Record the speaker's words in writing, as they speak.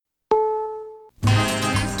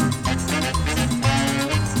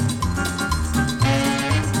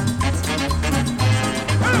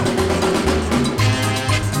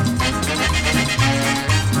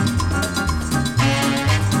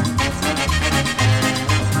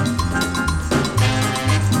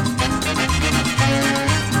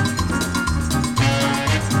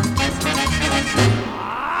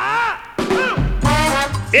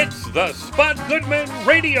Goodman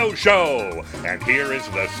Radio Show. And here is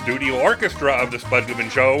the studio orchestra of the Spud Goodman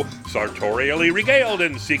Show, sartorially regaled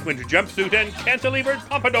in sequined jumpsuit and cantilevered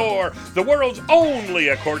pompadour, the world's only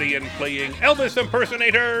accordion-playing Elvis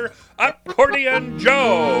impersonator, Accordion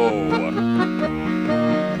Joe.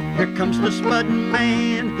 Here comes the Spud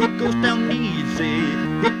Man, he goes down easy.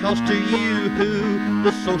 He calls to you,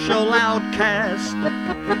 the social outcast.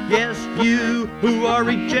 Yes, you who are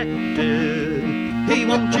rejected. He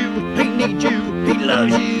wants you, he needs you, he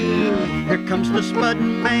loves you. Here comes the Spud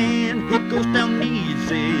Man, he goes down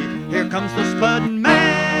easy. Here comes the Spud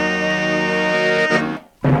Man.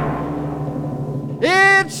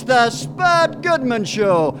 It's the Spud Goodman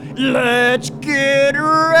Show. Let's get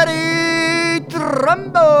ready to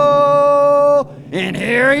rumble. And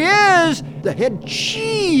here he is, the head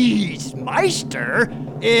cheese meister.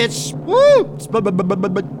 It's Spud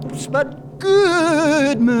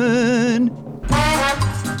Goodman.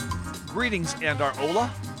 Greetings, Andar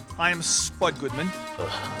Ola. I am Spud Goodman.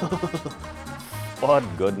 Spud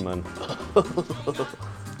Goodman.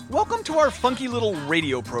 Welcome to our funky little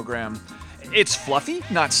radio program. It's fluffy,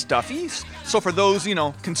 not stuffy. So for those,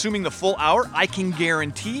 consuming the full hour, I can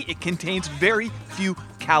guarantee it contains very few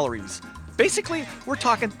calories. Basically, we're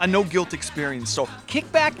talking a no-guilt experience, so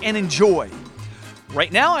kick back and enjoy.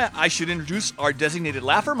 Right now, I should introduce our designated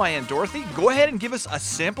laugher, my Aunt Dorothy. Go ahead and give us a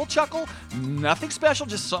sample chuckle. Nothing special,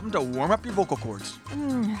 just something to warm up your vocal cords.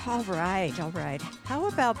 All right. How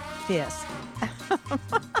about this?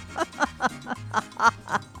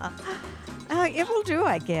 It will do,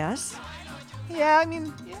 I guess. Yeah,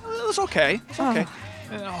 it was okay. It's okay.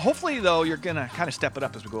 Hopefully, though, you're going to kind of step it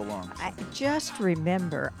up as we go along. Just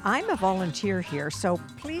remember, I'm a volunteer here, so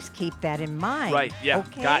please keep that in mind. Right, yeah.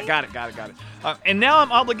 Okay? Got it. And now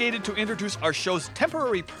I'm obligated to introduce our show's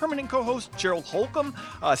temporary permanent co-host, Gerald Holcomb.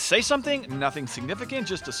 Say something, nothing significant,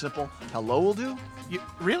 just a simple hello will do.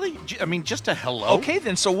 Really? Just a hello? Okay,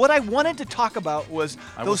 then. So what I wanted to talk about was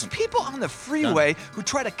those people on the freeway who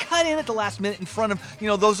try to cut in at the last minute in front of,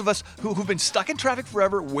 those of us who've been stuck in traffic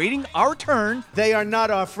forever, waiting our turn. They are not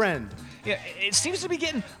our friend. Yeah, it seems to be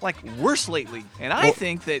getting, worse lately. And I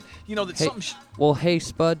think that, something... Hey,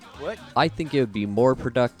 Spud. What? I think it would be more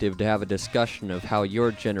productive to have a discussion of how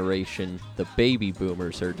your generation, the baby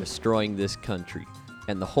boomers, are destroying this country.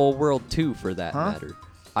 And the whole world, too, for that matter.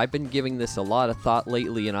 I've been giving this a lot of thought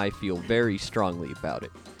lately, and I feel very strongly about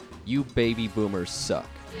it. You baby boomers suck.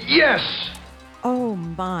 Yes! Oh,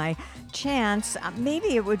 my. Chance,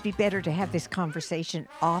 maybe it would be better to have this conversation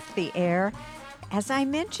off the air. As I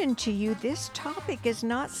mentioned to you, this topic is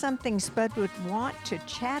not something Spud would want to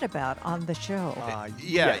chat about on the show.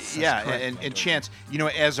 Yes, and Chance,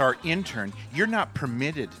 as our intern, you're not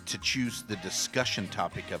permitted to choose the discussion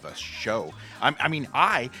topic of a show.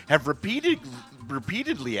 I have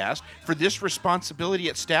repeatedly asked for this responsibility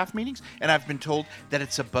at staff meetings, and I've been told that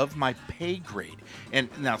it's above my pay grade. And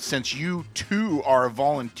now, since you too are a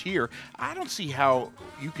volunteer, I don't see how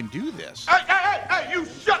you can do this. Hey, you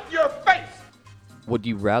shut your face! Would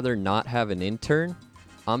you rather not have an intern?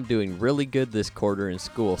 I'm doing really good this quarter in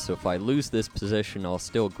school, so if I lose this position, I'll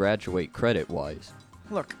still graduate credit-wise.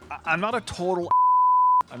 Look, I'm not a total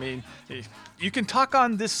you can talk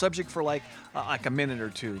on this subject for like a minute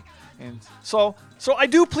or two. And so I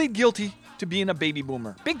do plead guilty to being a baby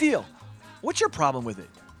boomer. Big deal. What's your problem with it?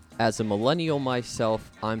 As a millennial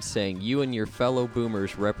myself, I'm saying you and your fellow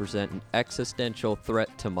boomers represent an existential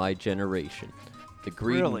threat to my generation. The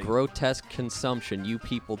greed and grotesque consumption you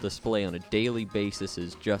people display on a daily basis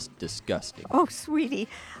is just disgusting. Oh, sweetie,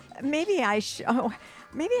 maybe I should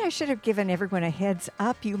have given everyone a heads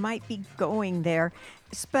up. You might be going there.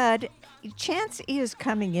 Spud, Chance is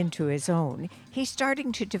coming into his own. He's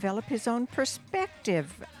starting to develop his own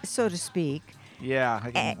perspective, so to speak. Yeah,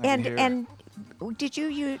 I can hear. And did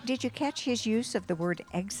you catch his use of the word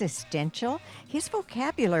existential? His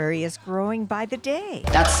vocabulary is growing by the day.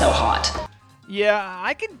 That's so hot. Yeah,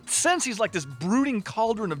 I can sense he's like this brooding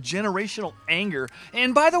cauldron of generational anger.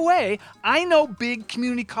 And by the way, I know big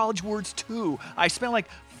community college words too. I spent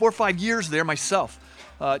 4 or 5 years there myself.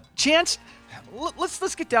 Chance,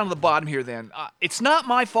 let's get down to the bottom here then. It's not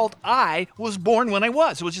my fault I was born when I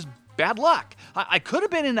was. It was just bad luck. I could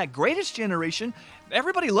have been in that greatest generation.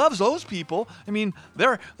 Everybody loves those people.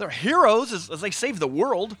 They're heroes as they save the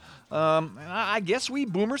world. I guess we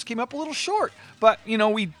boomers came up a little short. But,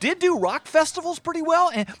 we did do rock festivals pretty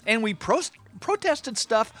well, and we protested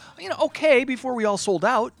stuff, okay, before we all sold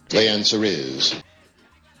out. The answer is...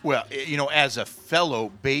 Well, as a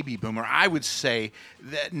fellow baby boomer, I would say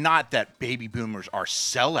that not that baby boomers are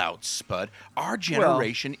sellouts, Spud. Our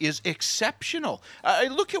generation is exceptional.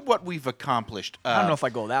 Look at what we've accomplished. I don't know if I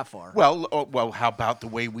go that far. Well, how about the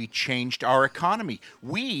way we changed our economy?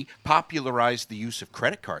 We popularized the use of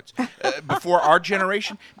credit cards. Before our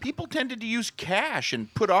generation, people tended to use cash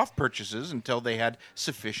and put off purchases until they had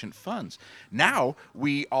sufficient funds. Now,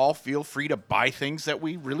 we all feel free to buy things that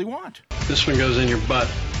we really want. This one goes in your butt.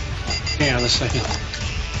 Hang on a second.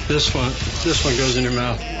 This one goes in your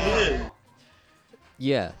mouth.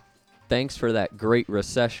 Yeah, thanks for that great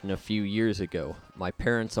recession a few years ago. My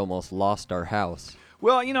parents almost lost our house.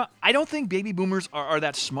 Well, I don't think baby boomers are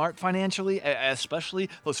that smart financially, especially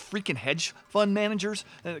those freaking hedge fund managers.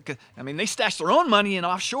 They stash their own money in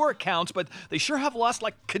offshore accounts, but they sure have lost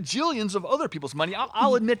like cajillions of other people's money.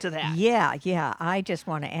 I'll admit to that. Yeah. I just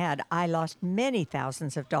want to add, I lost many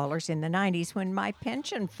thousands of dollars in the 90s when my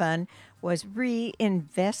pension fund was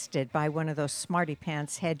reinvested by one of those smarty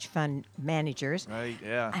pants hedge fund managers. Right,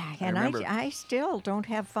 yeah. And I still don't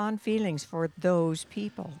have fond feelings for those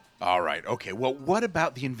people. All right, okay. Well, what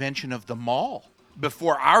about the invention of the mall?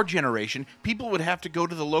 Before our generation, people would have to go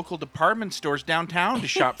to the local department stores downtown to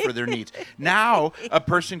shop for their needs. Now, a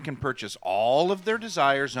person can purchase all of their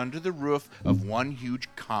desires under the roof of one huge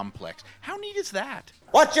complex. How neat is that?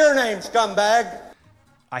 What's your name, scumbag?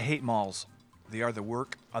 I hate malls. They are the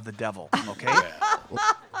work of the devil, okay?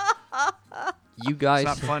 You guys...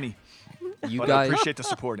 It's not funny. You but guys... I appreciate the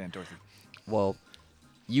support, Aunt Dorothy. Well,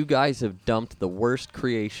 you guys have dumped the worst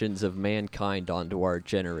creations of mankind onto our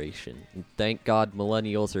generation. And thank God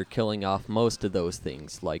millennials are killing off most of those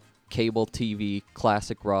things, like cable TV,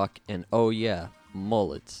 classic rock, and oh yeah,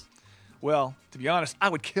 mullets. Well, to be honest, I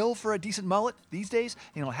would kill for a decent mullet these days.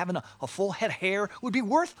 Having a full head of hair would be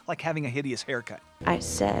worth like having a hideous haircut. I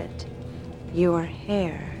said, your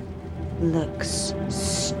hair looks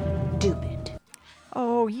stupid.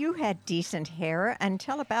 Oh, you had decent hair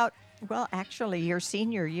until about, your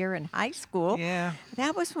senior year in high school. Yeah.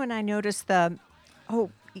 That was when I noticed the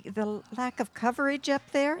lack of coverage up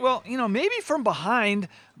there. Well, maybe from behind,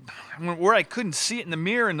 where I couldn't see it in the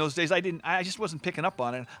mirror in those days, I just wasn't picking up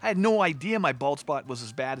on it. I had no idea my bald spot was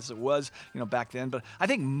as bad as it was, back then. But I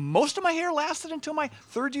think most of my hair lasted until my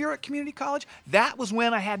third year at community college. That was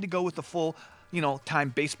when I had to go with the full, time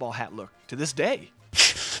baseball hat look to this day.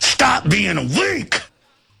 Stop being a weak!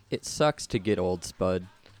 It sucks to get old, Spud.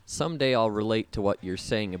 Someday I'll relate to what you're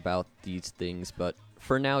saying about these things, but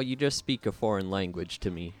for now you just speak a foreign language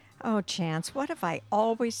to me. Oh, Chance, what have I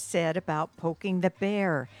always said about poking the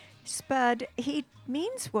bear? Spud, he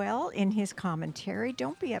means well in his commentary.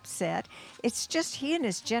 Don't be upset. It's just he and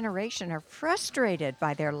his generation are frustrated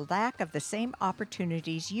by their lack of the same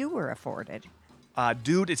opportunities you were afforded.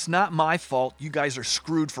 Dude, it's not my fault. You guys are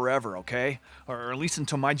screwed forever, okay? Or at least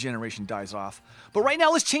until my generation dies off. But right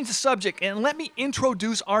now, let's change the subject and let me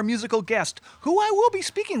introduce our musical guest, who I will be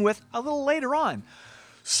speaking with a little later on.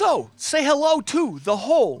 So, say hello to the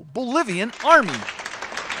whole Bolivian army.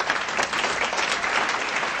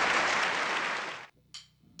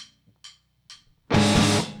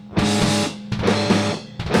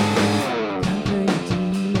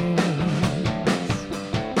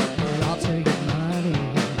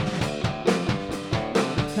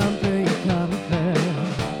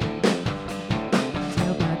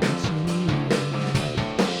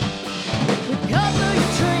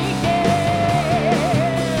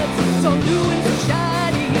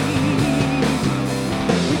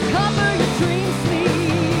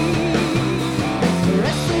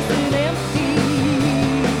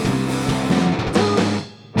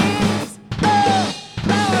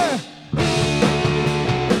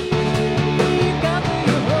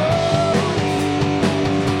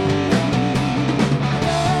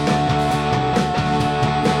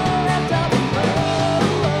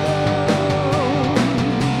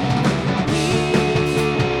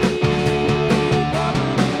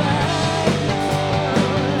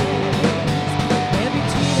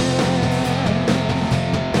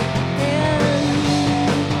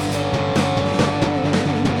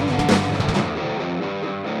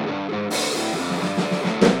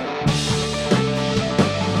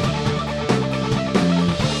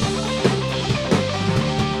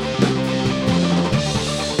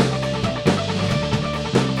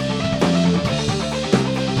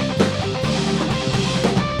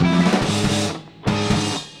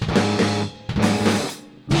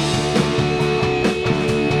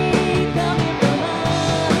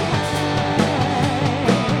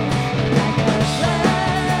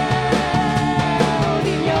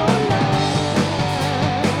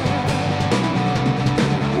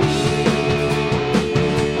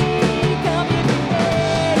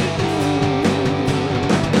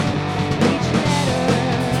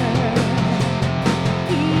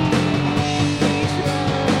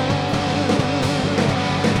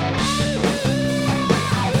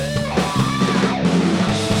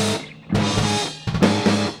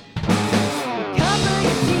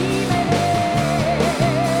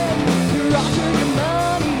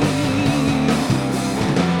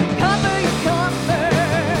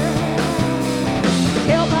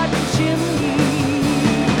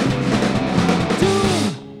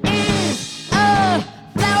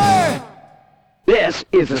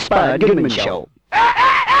 is the Spud Goodman Show.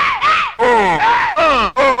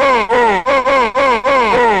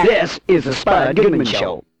 This is the Spud Goodman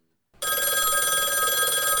Show.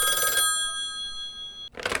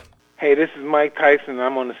 Hey, this is Mike Tyson.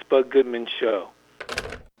 I'm on the Spud Goodman Show.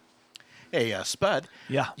 Hey, Spud.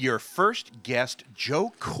 Yeah. Your first guest,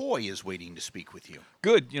 Jo Koy, is waiting to speak with you.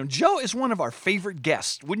 Good. Joe is one of our favorite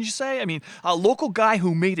guests, wouldn't you say? I mean, a local guy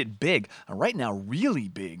who made it big. Right now, really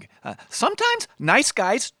big. Sometimes nice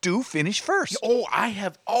guys do finish first. Oh, I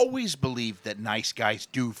have always believed that nice guys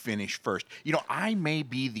do finish first. I may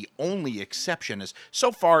be the only exception, as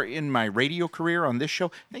so far in my radio career on this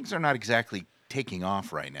show, things are not exactly taking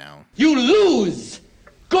off right now. You lose!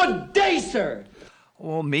 Good day, sir!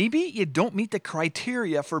 Well, maybe you don't meet the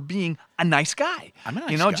criteria for being a nice guy. I'm a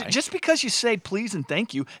nice guy. Just because you say please and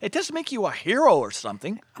thank you, it doesn't make you a hero or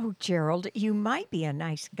something. Oh, Gerald, you might be a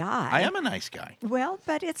nice guy. I am a nice guy. Well,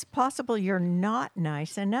 but it's possible you're not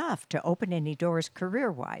nice enough to open any doors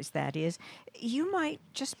career-wise, that is. You might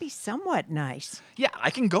just be somewhat nice. Yeah, I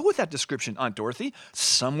can go with that description, Aunt Dorothy.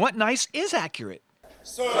 Somewhat nice is accurate.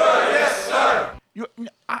 Sir, yes, sir.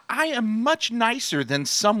 I am much nicer than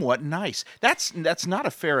somewhat nice. That's not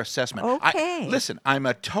a fair assessment. Okay. Listen, I'm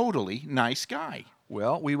a totally nice guy.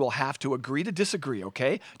 Well, we will have to agree to disagree,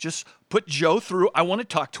 okay? Just put Joe through. I want to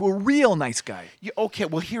talk to a real nice guy. Yeah, okay,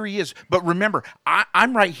 well, here he is. But remember,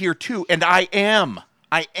 I'm right here, too, and I am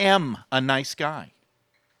a nice guy.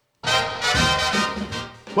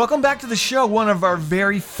 Welcome back to the show, one of our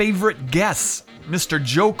very favorite guests, Mr.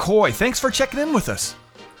 Jo Koy. Thanks for checking in with us.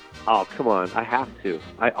 Oh, come on. I have to.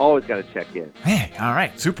 I always got to check in. Hey, all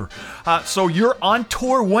right, super. So you're on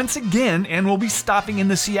tour once again, and we'll be stopping in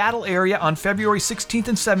the Seattle area on February 16th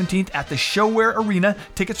and 17th at the ShoWare Arena.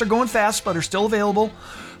 Tickets are going fast, but are still available.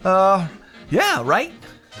 Yeah, right?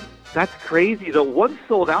 That's crazy. The one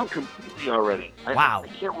sold out completely already. Wow. I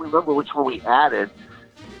can't remember which one we added.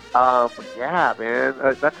 But yeah, man.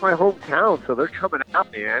 That's my hometown, so they're coming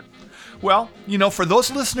out, man. Well, for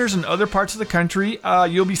those listeners in other parts of the country,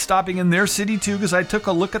 you'll be stopping in their city, too, because I took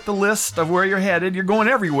a look at the list of where you're headed. You're going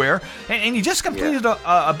everywhere. And you just completed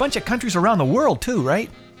a bunch of countries around the world, too, right?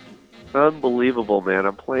 Unbelievable, man.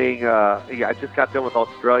 I'm playing, I just got done with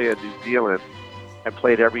Australia and New Zealand. I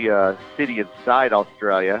played every city inside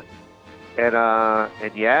Australia. And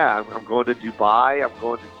yeah, I'm going to Dubai. I'm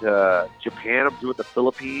going to Japan. I'm doing the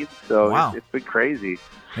Philippines. So wow. It's been crazy.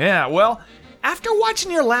 Yeah, well, after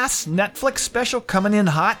watching your last Netflix special, Comin In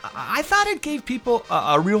Hot, I thought it gave people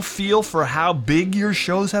a real feel for how big your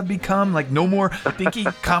shows have become. Like, no more dinky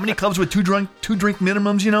comedy clubs with two drink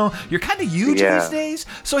minimums, You're kind of huge these days.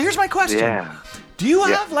 So here's my question. Yeah. Do you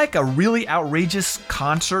have like a really outrageous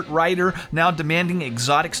concert writer now demanding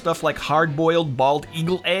exotic stuff like hard-boiled bald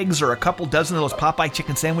eagle eggs or a couple dozen of those Popeye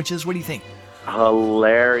chicken sandwiches? What do you think?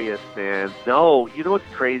 Hilarious, man. No, you know what's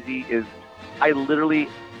crazy is I literally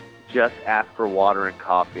just ask for water and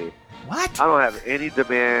coffee. What? I don't have any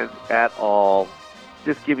demand at all.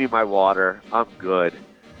 Just give me my water. I'm good.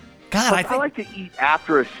 God, I like to eat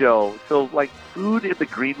after a show. So, like, food in the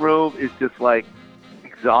green room is just, like,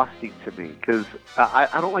 exhausting to me because I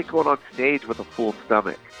don't like going on stage with a full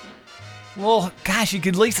stomach. Well, gosh, you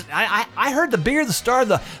could at least... I heard the bigger the star,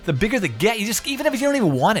 the bigger the get. You just, even if you don't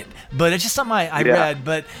even want it. But it's just something I read.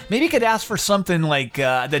 But maybe you could ask for something like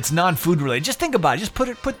that's non-food related. Just think about it. Just put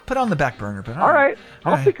it on the back burner. But all right.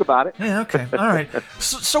 I'll think about it. Yeah, okay. All right.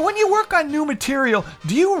 So when you work on new material,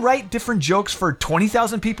 do you write different jokes for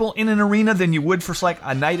 20,000 people in an arena than you would for like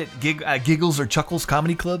a night at Giggles or Chuckles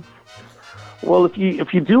Comedy Club? Well, if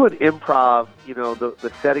you do an improv,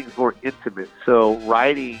 the setting's more intimate. So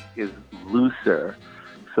writing is looser.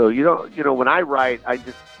 So when I write, I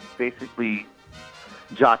just basically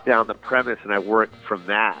jot down the premise and I work from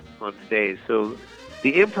that on stage. So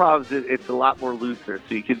the improv it's a lot more looser.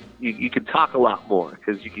 So you can talk a lot more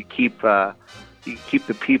because you can keep the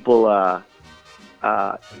people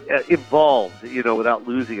involved, without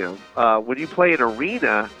losing them. When you play an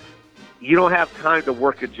arena, you don't have time to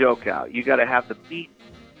work a joke out. You got to have the meat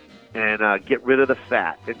and get rid of the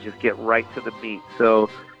fat and just get right to the meat. So,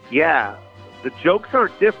 yeah, the jokes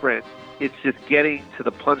aren't different. It's just getting to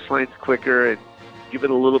the punchlines quicker and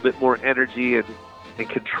giving a little bit more energy and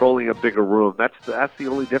controlling a bigger room. That's the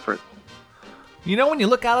only difference. When you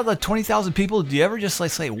look out of the 20,000 people, do you ever just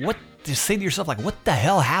like say to yourself, like, what the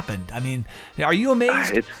hell happened? I mean, are you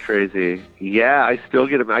amazed? It's crazy. Yeah, I still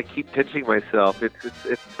get them. I keep pinching myself.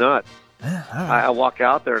 It's nuts. Yeah, all right. I walk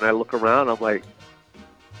out there and I look around. I'm like,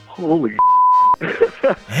 holy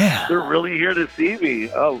yeah. They're really here to see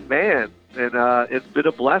me. Oh, man. And it's been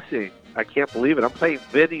a blessing. I can't believe it. I'm playing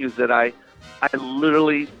venues that I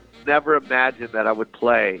literally never imagined that I would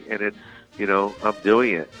play, and it's, you know, I'm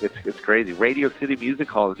doing it. It's crazy. Radio City Music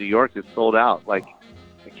Hall in New York is sold out. Like,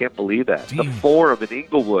 I can't believe that. The Forum in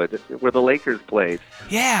Inglewood, where the Lakers played.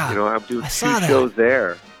 Yeah. You know, I'm doing 2 shows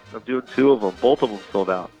there. I'm doing 2 of them. Both of them sold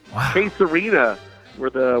out. Wow. Chase Arena, where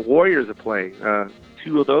the Warriors are playing,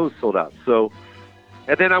 2 of those sold out. So,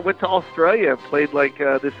 and then I went to Australia and played like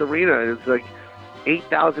this arena. It was like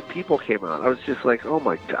 8,000 people came out. I was just like, oh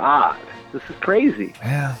my God, this is crazy.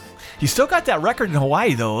 Yeah. You still got that record in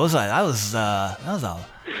Hawaii, though. That was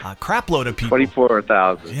a crap load of people.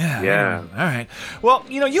 24,000. Yeah. All right. Well,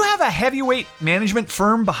 you know, you have a heavyweight management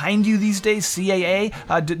firm behind you these days, CAA.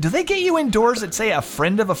 Do they get you indoors that, say, a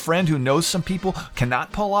friend of a friend who knows some people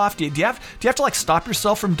cannot pull off? Do you have to like stop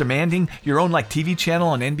yourself from demanding your own like TV channel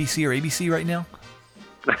on NBC or ABC right now?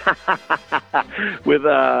 With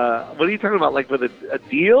what are you talking about? Like with a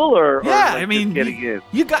deal or yeah? Like I mean, getting in.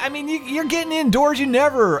 You're getting indoors. You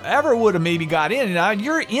never ever would have maybe got in.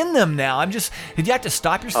 You're in them now. Did you have to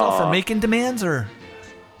stop yourself from making demands or?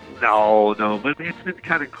 No, but it's been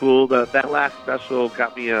kind of cool. That last special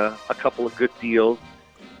got me a couple of good deals.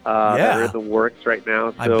 That are in the works right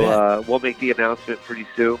now. So we'll make the announcement pretty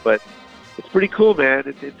soon. But it's pretty cool,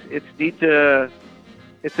 man. It's neat to.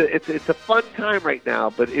 It's a fun time right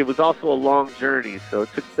now, but it was also a long journey. So it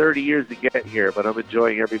took 30 years to get here, but I'm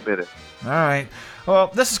enjoying every minute. All right.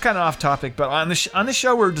 Well, this is kind of off topic, but on the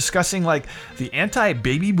show we're discussing like the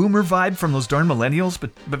anti-baby boomer vibe from those darn millennials.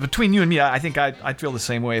 But between you and me, I think I'd feel the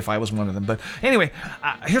same way if I was one of them. But anyway,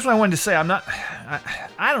 here's what I wanted to say. I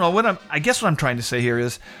don't know I guess what I'm trying to say here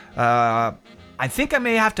is. I think I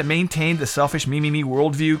may have to maintain the selfish me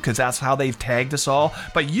worldview because that's how they've tagged us all.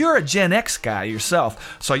 But you're a Gen X guy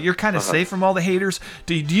yourself, so you're kind of safe from all the haters.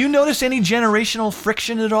 Do you notice any generational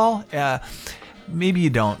friction at all? Maybe you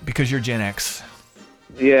don't because you're Gen X.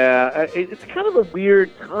 Yeah, it's kind of a weird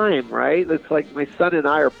time, right? It's like my son and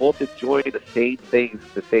I are both enjoying the same things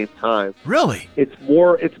at the same time. Really? It's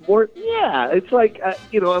more. Yeah, it's like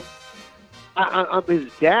I'm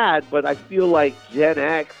his dad, but I feel like Gen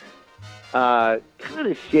X. Kind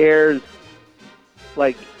of shares,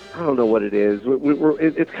 like, I don't know what it is.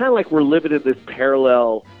 It's kind of like we're living in this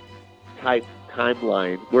parallel type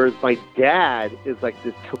timeline, whereas my dad is like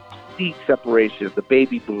this complete separation. The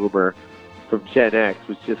baby boomer from Gen X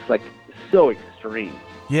was just like so extreme.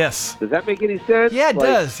 Yes. Does that make any sense? Yeah, it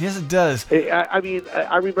does. Yes, it does. I mean,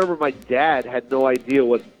 I remember my dad had no idea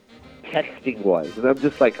what texting was, and I'm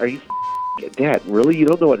just like, are you Dad, really? You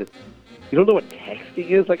don't know what texting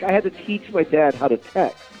is? Like, I had to teach my dad how to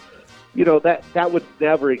text. You know, that would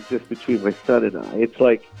never exist between my son and I. It's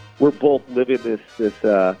like we're both living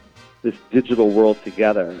this digital world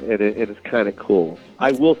together, and it's kind of cool.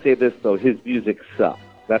 I will say this, though. His music sucks.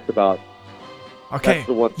 That's the one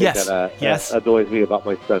thing that annoys me about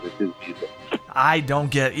my son is his music. I don't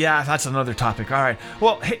get... Yeah, that's another topic. All right.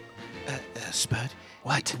 Well, hey... Spud?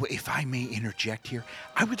 What? If I may interject here,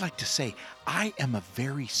 I would like to say I am a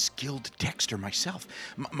very skilled texter myself.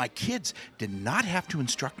 My kids did not have to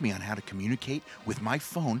instruct me on how to communicate with my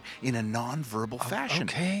phone in a nonverbal fashion.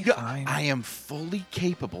 Okay, fine. I am fully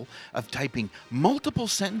capable of typing multiple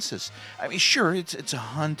sentences. I mean, sure, it's a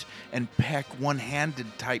hunt and peck,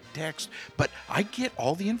 one-handed type text, but I get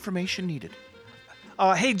all the information needed.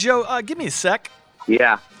 Hey, Joe, give me a sec.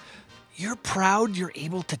 Yeah. You're proud you're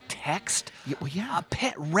able to text? Yeah, well, yeah. A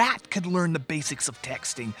pet rat could learn the basics of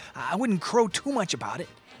texting. I wouldn't crow too much about it.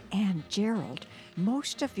 And Gerald,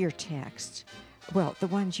 most of your texts, well, the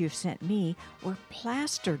ones you've sent me, were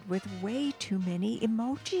plastered with way too many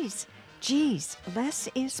emojis. Geez, less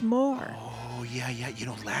is more. Oh, yeah. You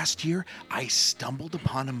know, last year I stumbled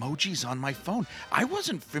upon emojis on my phone. I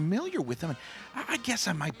wasn't familiar with them, and I guess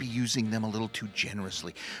I might be using them a little too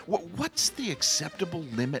generously. What's the acceptable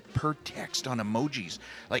limit per text on emojis?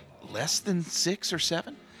 Like less than 6 or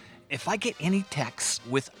 7? If I get any texts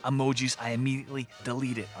with emojis, I immediately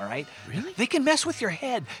delete it, all right? Really? They can mess with your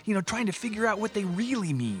head, trying to figure out what they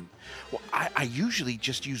really mean. Well, I usually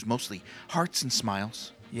just use mostly hearts and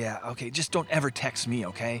smiles. Yeah, okay, just don't ever text me,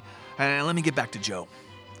 okay? Let me get back to Joe.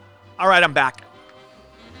 All right, I'm back.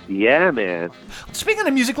 Yeah, man. Speaking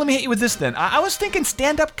of music, let me hit you with this then. I was thinking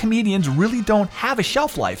stand-up comedians really don't have a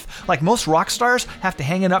shelf life. Like most rock stars have to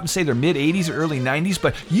hang it up and say they're mid-80s or early 90s,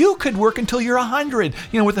 but you could work until you're 100,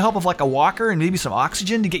 with the help of like a walker and maybe some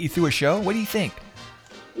oxygen to get you through a show. What do you think?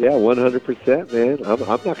 Yeah, 100%, man. I'm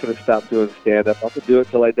not going to stop doing stand-up. I'm going to do it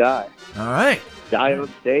till I die. All right. die on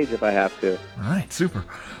stage if I have to. All right, super.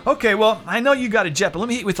 Okay, well, I know you got a jet, but let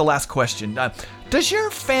me hit you with the last question. Does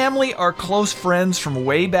your family or close friends from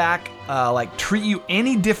way back treat you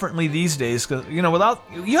any differently these days? Because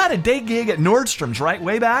you had a day gig at Nordstrom's, right,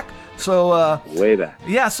 way back. So way back.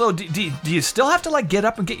 Yeah. So do you still have to get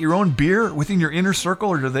up and get your own beer within your inner circle,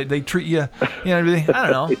 or do they treat you? I don't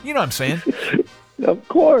know. You know what I'm saying? Of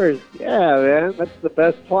course. Yeah, man. That's the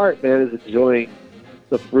best part, man, is enjoying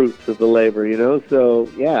the fruits of the labor, So,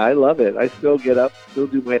 yeah, I love it. I still get up, still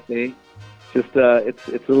do my thing. Just it's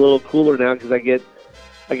a little cooler now because I get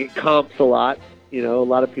comps a lot. A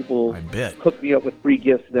lot of people hook me up with free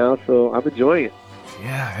gifts now, so I'm enjoying it.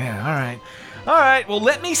 Yeah. All right. Well,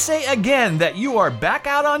 let me say again that you are back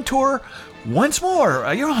out on tour once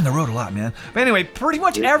more. You're on the road a lot, man. But anyway, pretty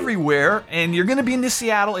much everywhere, and you're going to be in the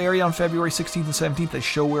Seattle area on February 16th and 17th at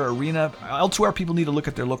ShoWare Arena. Elsewhere, people need to look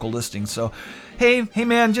at their local listings. So, hey,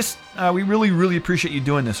 man, just we really, really appreciate you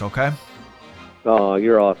doing this, okay? Oh,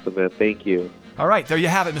 you're awesome, man. Thank you. All right, there you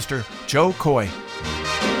have it, Mr. Jo Koy.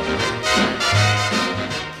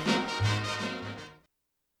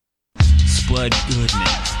 Spud Goodman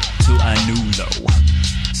to a new low.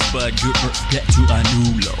 Spud Goodman get to a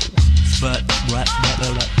new low. Spud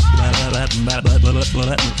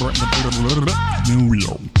new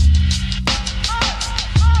low.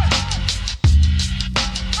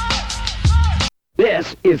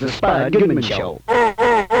 This is the Spud Goodman Show.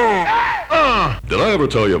 Did I ever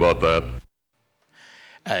tell you about that?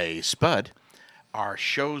 Hey, Spud. Our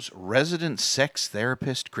show's resident sex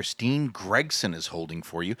therapist, Christine Gregson, is holding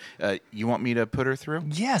for you. You want me to put her through?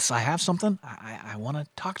 Yes, I have something I want to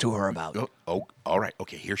talk to her about. Oh, all right.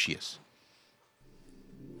 Okay, here she is.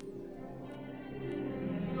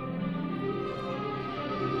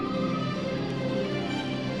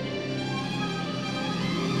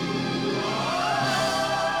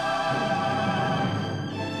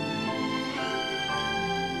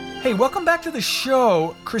 Hey, welcome back to the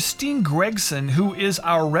show, Christine Gregson, who is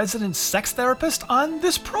our resident sex therapist on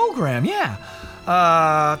this program.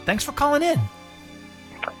 Yeah. Thanks for calling in.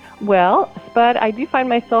 Well, Spud, I do find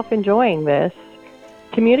myself enjoying this.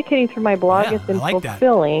 Communicating through my blog has been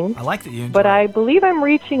fulfilling. I like that you enjoy But I believe I'm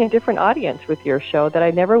reaching a different audience with your show that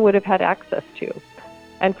I never would have had access to.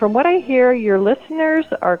 And from what I hear, your listeners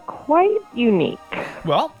are quite unique.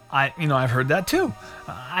 Well, I've heard that too.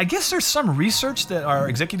 I guess there's some research that our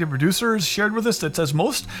executive producers shared with us that says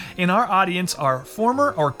most in our audience are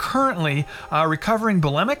former or currently recovering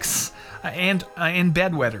bulimics and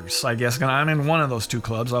bedwetters, I guess. I'm in one of those two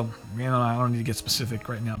clubs. I don't need to get specific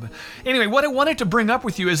right now. But anyway, what I wanted to bring up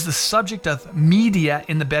with you is the subject of media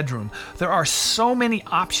in the bedroom. There are so many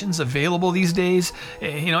options available these days.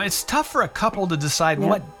 It's tough for a couple to decide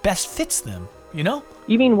what best fits them,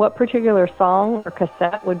 You mean what particular song or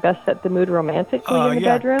cassette would best set the mood romantically in the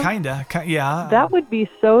bedroom? Yeah. That would be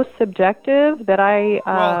so subjective that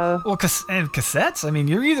cassettes,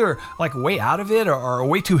 you're either way out of it or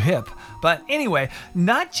way too hip. But anyway,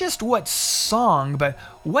 not just what song, but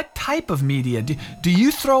what type of media. Do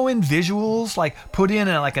you throw in visuals, put in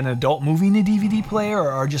an adult movie in a DVD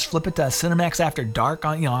player, or just flip it to Cinemax After Dark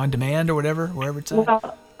on demand or wherever it's at?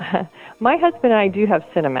 Well, my husband and I do have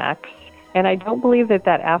Cinemax. And I don't believe that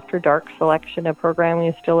After Dark selection of programming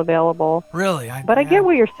is still available. Really? I get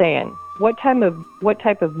what you're saying. What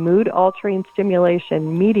type of mood-altering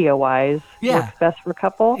stimulation, media-wise, works best for a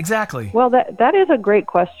couple? Exactly. Well, that is a great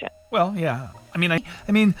question. Well, yeah.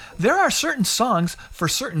 There are certain songs for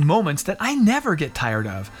certain moments that I never get tired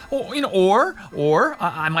of. Or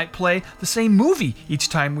I might play the same movie each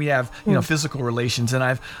time we have, physical relations. And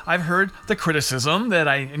I've heard the criticism that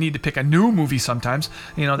I need to pick a new movie sometimes,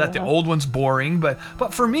 that the old one's boring. But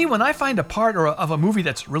for me, when I find a part of a movie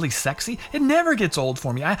that's really sexy, it never gets old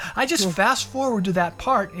for me. I just fast forward to that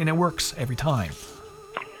part and it works every time.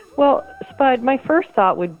 Well, Spud, my first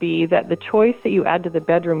thought would be that the choice that you add to the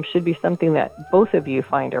bedroom should be something that both of you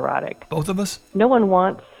find erotic. Both of us? No one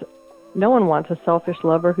wants a selfish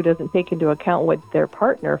lover who doesn't take into account what their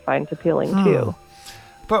partner finds appealing too.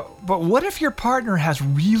 But what if your partner has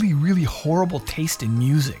really, really horrible taste in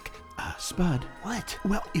music? Spud. What?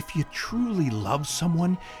 Well, if you truly love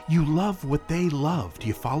someone, you love what they love. Do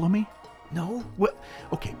you follow me? No. Well,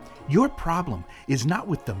 okay. Your problem is not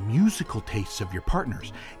with the musical tastes of your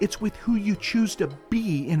partners. It's with who you choose to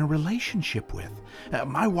be in a relationship with.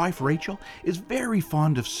 My wife, Rachel, is very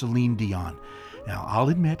fond of Celine Dion. Now, I'll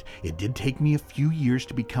admit, it did take me a few years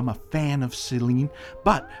to become a fan of Celine,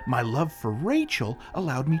 but my love for Rachel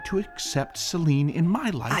allowed me to accept Celine in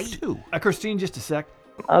my life, too. Christine, just a sec.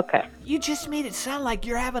 Okay. You just made it sound like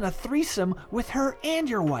you're having a threesome with her and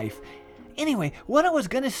your wife. Anyway, what I was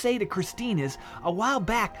going to say to Christine is, a while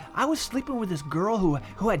back, I was sleeping with this girl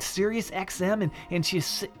who had Sirius XM, and she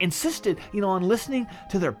insisted, on listening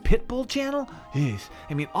to their Pitbull channel. Jeez,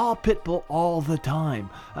 all Pitbull all the time.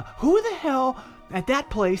 Who the hell at that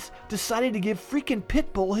place decided to give freaking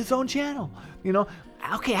Pitbull his own channel?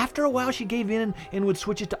 Okay, after a while she gave in and would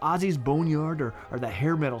switch it to Ozzy's Boneyard or the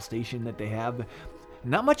hair metal station that they have.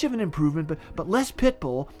 Not much of an improvement, but less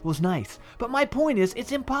Pitbull was nice. But my point is,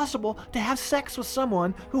 it's impossible to have sex with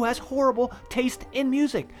someone who has horrible taste in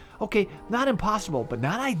music. Okay, not impossible, but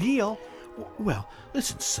not ideal. Well,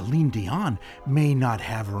 listen, Celine Dion may not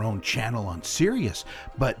have her own channel on Sirius,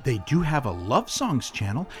 but they do have a love songs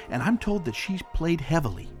channel, and I'm told that she's played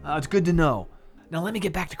heavily. It's good to know. Now let me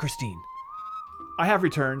get back to Christine. I have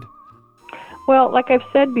returned. Well, like I've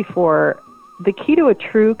said before, the key to a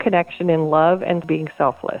true connection in love and being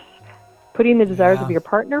selfless. Putting the desires of your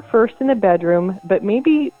partner first in the bedroom, but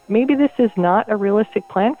maybe this is not a realistic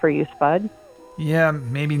plan for you, Spud. Yeah,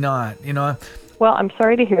 maybe not, Well, I'm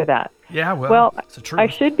sorry to hear that. Yeah, well, it's the truth. I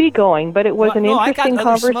should be going, but it was an interesting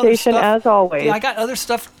conversation as always. Yeah, I got other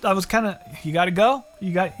stuff. I was kind of, you got to go?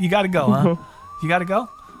 You got to go, huh? You got to go?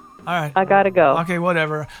 All right. I gotta go. Okay,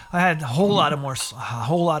 whatever. I had a whole lot more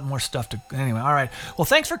stuff to. Anyway, all right. Well,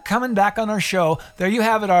 thanks for coming back on our show. There you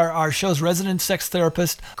have it, our show's resident sex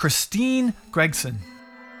therapist, Christine Gregson.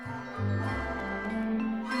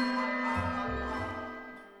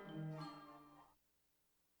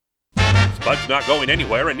 Spud's not going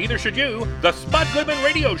anywhere, and neither should you. The Spud Goodman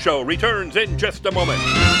Radio Show returns in just a moment.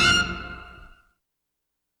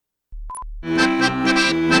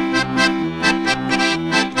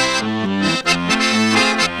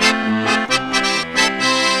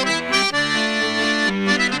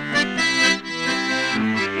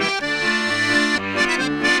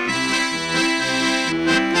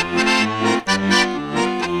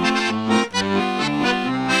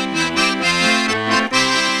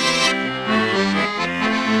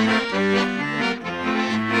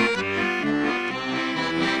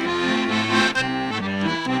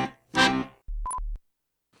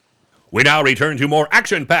 We now return to more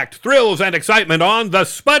action-packed thrills and excitement on the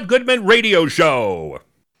Spud Goodman Radio Show.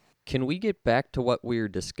 Can we get back to what we were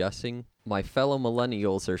discussing? My fellow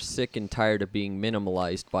millennials are sick and tired of being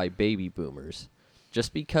minimalized by baby boomers.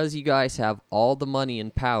 Just because you guys have all the money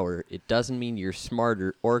and power, it doesn't mean you're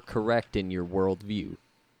smarter or correct in your worldview.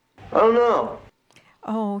 Oh, no.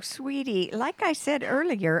 Oh, sweetie, like I said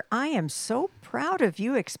earlier, I am so proud of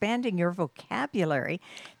you expanding your vocabulary.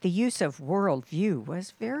 The use of worldview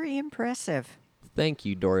was very impressive. Thank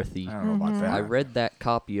you, Dorothy. I don't know about that. I read that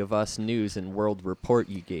copy of Us News and World Report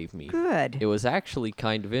you gave me. Good. It was actually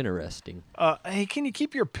kind of interesting. Hey, can you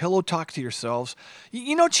keep your pillow talk to yourselves?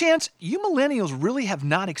 Chance, you millennials really have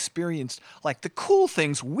not experienced, the cool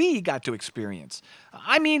things we got to experience.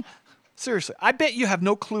 Seriously, I bet you have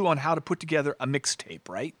no clue on how to put together a mixtape,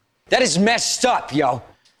 right? That is messed up, yo.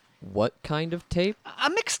 What kind of tape?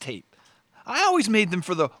 A mixtape. I always made them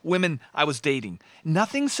for the women I was dating.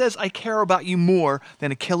 Nothing says I care about you more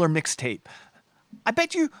than a killer mixtape. I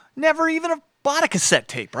bet you never even have bought a cassette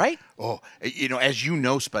tape, right? Oh, as you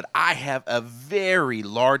know, Spud, I have a very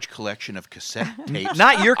large collection of cassette tapes.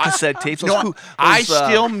 Not your cassette tapes. I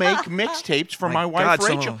still make mixtapes for my wife, God,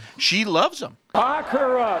 Rachel. She loves them. Lock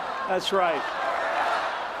her up. That's right.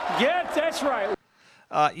 That's right.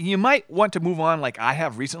 You might want to move on, like I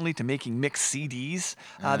have recently, to making mixed CDs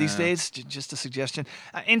these days. Just a suggestion.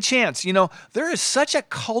 And Chance, there is such a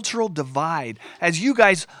cultural divide as you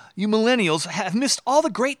guys, you millennials, have missed all the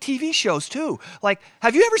great TV shows too. Like,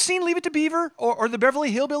 have you ever seen Leave It to Beaver or the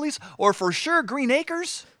Beverly Hillbillies or for sure Green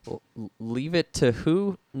Acres? Well, Leave It to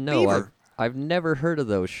who? No, I've never heard of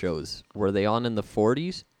those shows. Were they on in the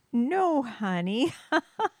 40s? No, honey.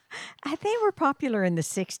 They were popular in the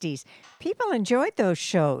 60s. People enjoyed those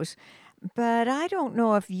shows, but I don't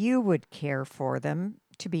know if you would care for them,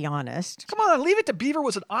 to be honest. Come on, Leave It to Beaver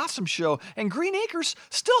was an awesome show, and Green Acres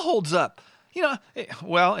still holds up.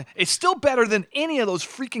 It's still better than any of those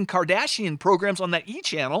freaking Kardashian programs on that E!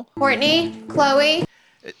 channel. Courtney, Chloe.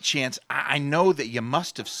 Chance, I know that you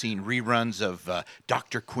must have seen reruns of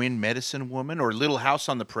Dr. Quinn, Medicine Woman, or Little House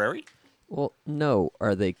on the Prairie. Well, no.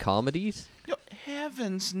 Are they comedies? No,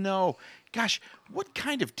 heavens, no. Gosh, what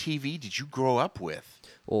kind of TV did you grow up with?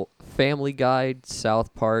 Well, Family Guy,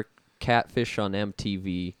 South Park, Catfish on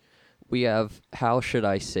MTV. We have, how should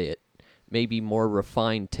I say it, maybe more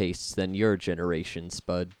refined tastes than your generation,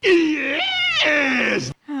 Spud.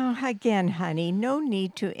 Yes! Oh, again, honey, no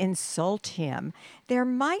need to insult him. There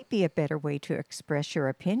might be a better way to express your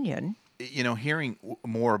opinion. Hearing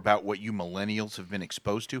more about what you millennials have been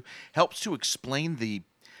exposed to helps to explain the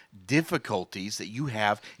difficulties that you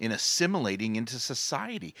have in assimilating into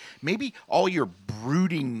society. Maybe all your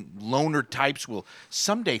brooding loner types will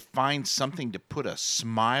someday find something to put a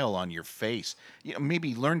smile on your face.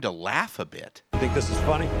 Maybe learn to laugh a bit. You think this is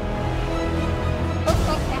funny?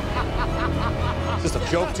 Is this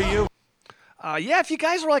a joke to you? Yeah, if you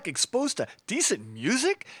guys were like exposed to decent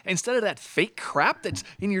music instead of that fake crap that's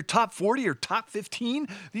in your top 40 or top 15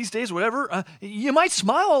 these days, whatever, you might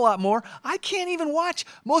smile a lot more. I can't even watch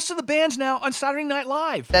most of the bands now on Saturday Night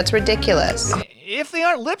Live. That's ridiculous. If they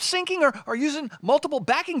aren't lip syncing or using multiple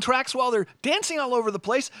backing tracks while they're dancing all over the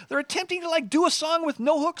place, they're attempting to like do a song with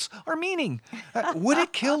no hooks or meaning. Would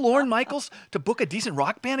it kill Lorne Michaels to book a decent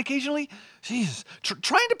rock band occasionally? Jesus,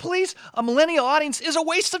 trying to please a millennial audience is a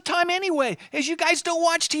waste of time anyway, as you guys don't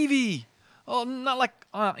watch TV. Oh, not like,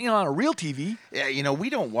 on a real TV. Yeah, we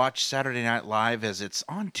don't watch Saturday Night Live as it's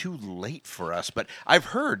on too late for us, but I've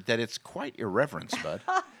heard that it's quite irreverent, Spud.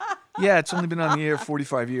 Yeah, it's only been on the air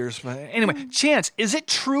 45 years. But anyway, Chance, is it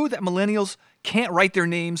true that millennials can't write their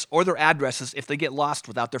names or their addresses if they get lost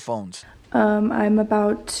without their phones? I'm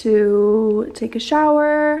about to take a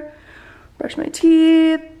shower, brush my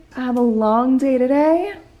teeth. I have a long day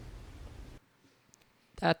today.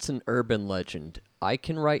 That's an urban legend. I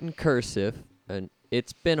can write in cursive, and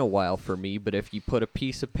it's been a while for me, but if you put a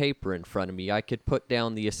piece of paper in front of me, I could put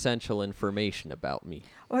down the essential information about me.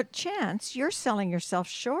 Well, Chance, you're selling yourself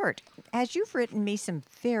short, as you've written me some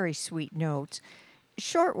very sweet notes.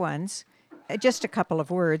 Short ones, just a couple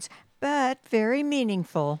of words, but very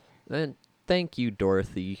meaningful. And thank you,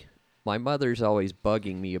 Dorothy. My mother's always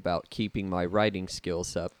bugging me about keeping my writing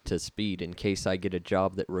skills up to speed in case I get a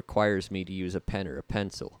job that requires me to use a pen or a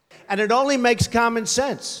pencil. And it only makes common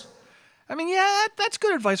sense. I mean, yeah, that's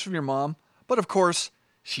good advice from your mom. But of course,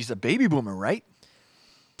 she's a baby boomer, right?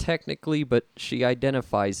 Technically, but she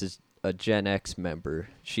identifies as a Gen X member.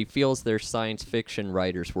 She feels their science fiction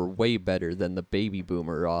writers were way better than the baby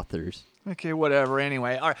boomer authors. Okay, whatever.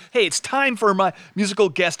 Anyway, all right. Hey, it's time for my musical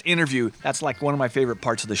guest interview. That's like one of my favorite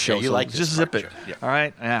parts of the show. Yeah, you so like just this zip part, it. sure. Yeah. All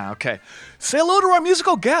right. Yeah. Okay. Say hello to our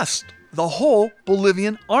musical guest, the whole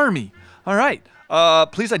Bolivian army. All right.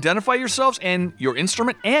 Please identify yourselves and your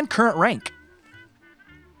instrument and current rank.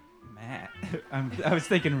 Matt. I was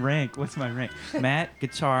thinking rank. What's my rank? Matt,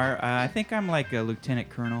 guitar. I think I'm like a lieutenant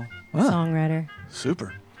colonel. Songwriter.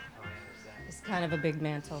 Super. It's kind of a big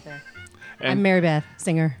mantle there. And I'm Mary Beth,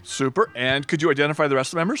 singer. Super. And could you identify the rest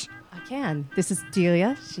of the members? I can. This is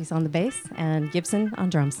Delia. She's on the bass, and Gibson on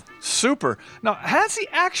drums. Super. Now, has the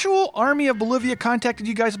actual Army of Bolivia contacted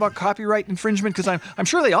you guys about copyright infringement? Because I'm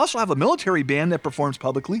sure they also have a military band that performs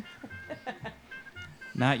publicly.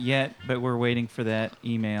 Not yet, but we're waiting for that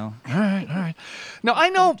email. All right. Now, I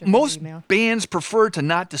know most bands prefer to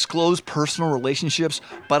not disclose personal relationships,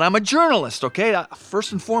 but I'm a journalist, okay?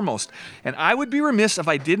 First and foremost. And I would be remiss if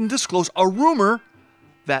I didn't disclose a rumor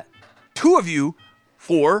that two of you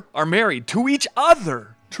four are married to each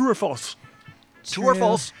other. True or false? True or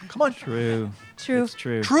false? Come on. True. True. It's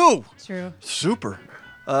true. True. True. Super.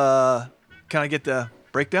 Can I get the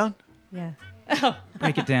breakdown? Yeah.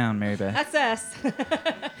 Break it down, Mary Beth. That's us.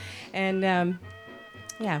 And,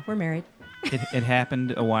 yeah, we're married. It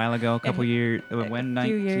happened a while ago, a couple years. When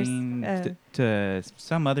few years, 19 to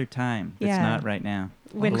some other time. It's yeah. not right now.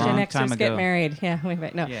 When a Gen long Xers time get ago. married. Yeah,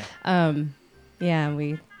 wait, no. Yeah. Yeah,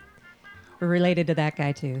 we're related to that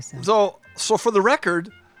guy, too. So So for the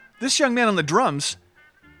record, this young man on the drums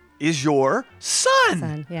is your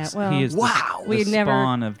son. Yeah, well, He is wow. the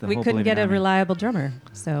spawn of the we whole couldn't get a Bolivian army. reliable drummer,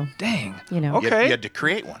 so Dang. you know. Okay. You had to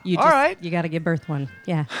create one. You All just, right. You got to give birth one.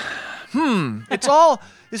 Yeah.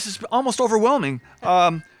 This is almost overwhelming.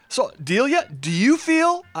 So, Delia, do you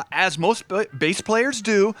feel, as most bass players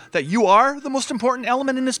do, that you are the most important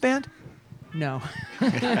element in this band? No.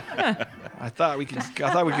 I thought we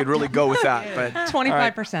could really go with that, but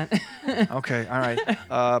 25%. Okay, all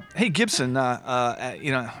right. Hey, Gibson,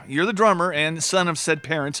 you're the drummer and son of said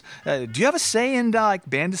parents. Do you have a say in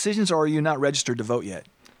band decisions, or are you not registered to vote yet?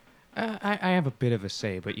 I have a bit of a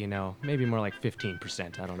say, but maybe more like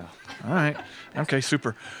 15%. I don't know. All right. Okay,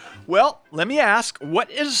 super. Well, let me ask,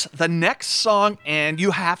 what is the next song? And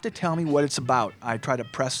you have to tell me what it's about. I try to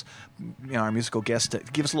press our musical guest to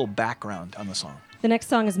give us a little background on the song. The next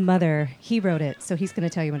song is Mother. He wrote it, so he's going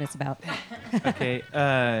to tell you what it's about. Okay.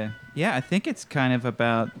 Yeah, I think it's kind of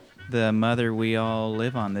about the mother we all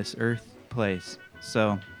live on, this earth place.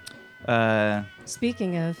 So,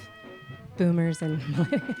 Speaking of boomers and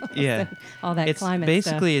millennials yeah, and all that it's climate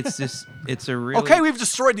basically stuff. it's a really Okay, we've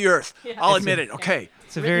destroyed the earth. Yeah. I'll admit it. Okay.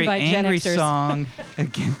 It's a Written very by Gen angry Xers. song.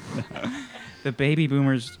 Again, the baby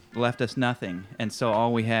boomers left us nothing, and so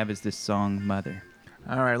all we have is this song, Mother.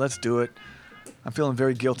 All right, let's do it. I'm feeling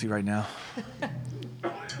very guilty right now.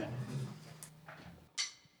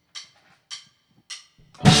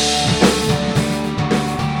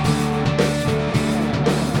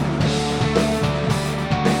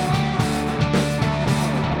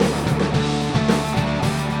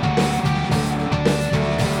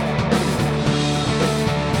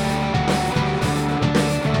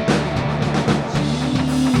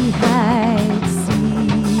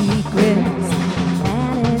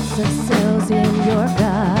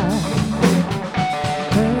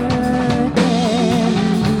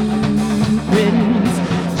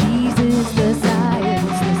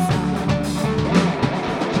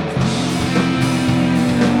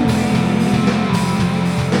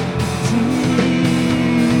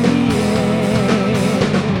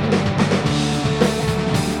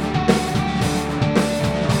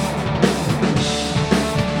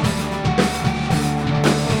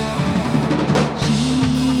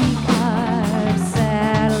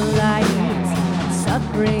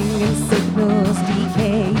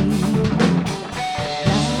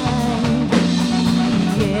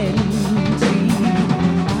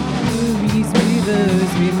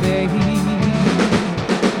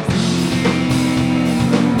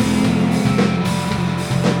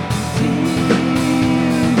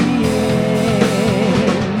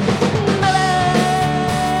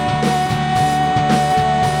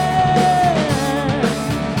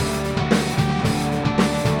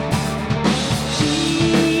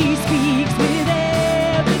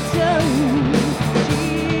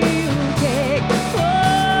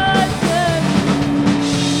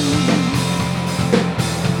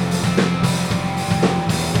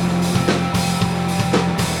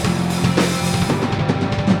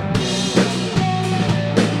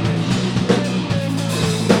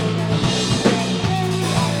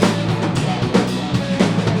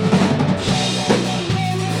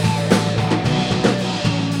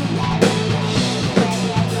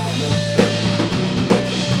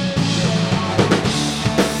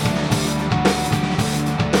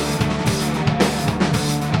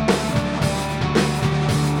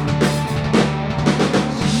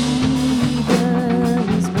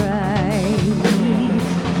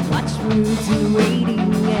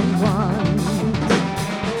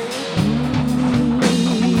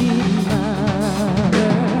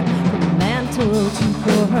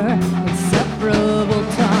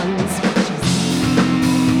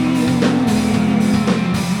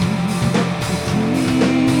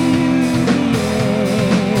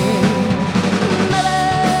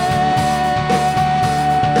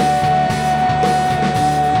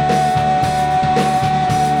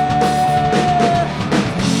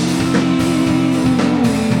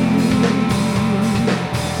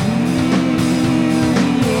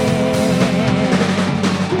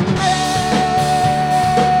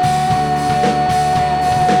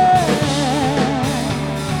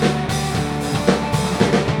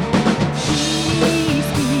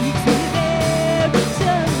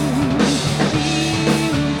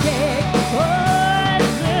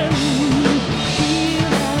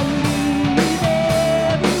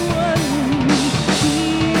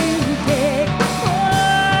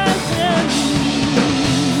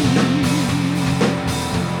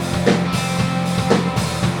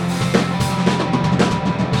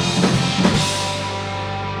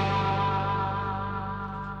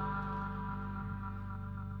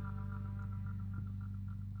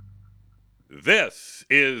 This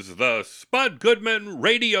is the Spud Goodman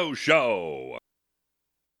Radio Show.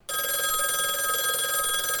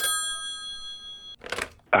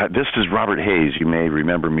 This is Robert Hayes. You may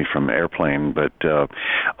remember me from Airplane, but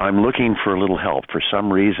I'm looking for a little help. For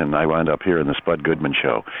some reason, I wound up here in the Spud Goodman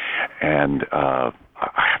Show, and I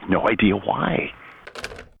have no idea why.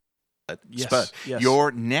 Yes, Spud, yes.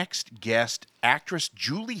 your next guest, actress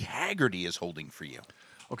Julie Hagerty, is holding for you.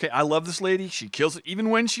 Okay, I love this lady. She kills it even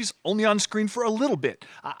when she's only on screen for a little bit.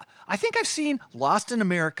 I think I've seen Lost in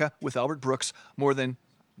America with Albert Brooks more than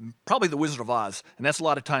probably The Wizard of Oz, and that's a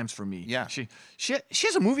lot of times for me. Yeah. She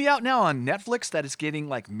has a movie out now on Netflix that is getting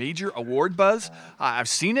like major award buzz. I've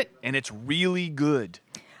seen it, and it's really good.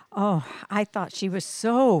 Oh, I thought she was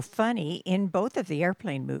so funny in both of the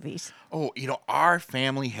Airplane movies. Oh, our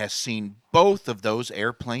family has seen both of those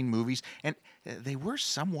Airplane movies, and they were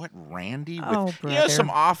somewhat randy with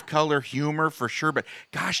some off-color humor for sure, but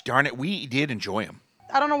gosh darn it, we did enjoy them.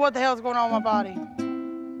 I don't know what the hell's going on with my body.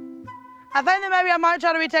 I think that maybe I might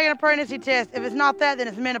try to be taking a pregnancy test. If it's not that, then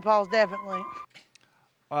it's menopause, definitely.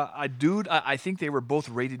 Dude, I think they were both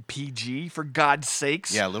rated PG, for God's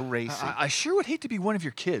sakes. Yeah, a little racy. I sure would hate to be one of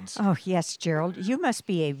your kids. Oh, yes, Gerald. You must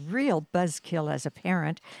be a real buzzkill as a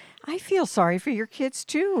parent. I feel sorry for your kids,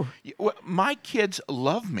 too. My kids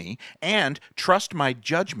love me and trust my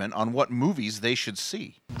judgment on what movies they should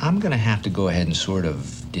see. I'm going to have to go ahead and sort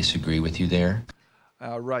of disagree with you there.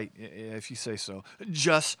 Right, if you say so.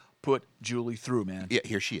 Just put Julie through, man. Yeah,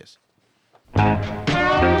 here she is.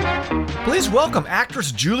 Please welcome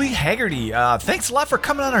actress Julie Hagerty. Thanks a lot for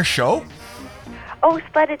coming on our show. Oh,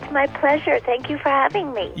 Spud, it's my pleasure. Thank you for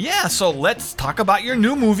having me. Yeah, so let's talk about your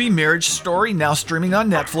new movie, Marriage Story, now streaming on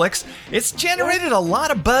Netflix. It's generated a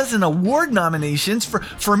lot of buzz and award nominations.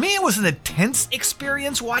 For me, it was an intense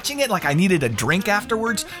experience watching it, like I needed a drink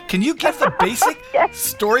afterwards. Can you give the basic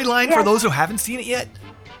storyline for those who haven't seen it yet?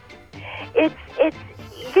 It's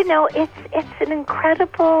an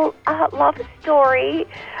incredible love story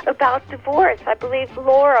about divorce. I believe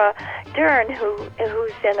Laura Dern, who's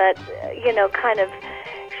in it,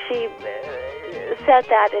 she said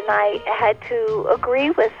that, and I had to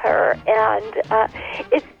agree with her. And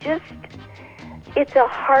it's a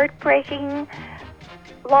heartbreaking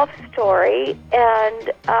love story,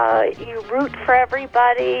 and you root for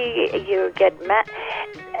everybody, you get mad.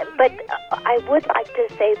 But I would like to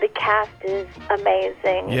say the cast is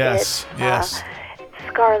amazing. Yes.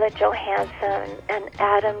 Scarlett Johansson and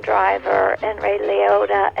Adam Driver and Ray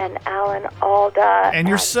Liotta and Alan Alda. And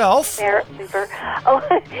yourself. Merritt Weaver. Oh,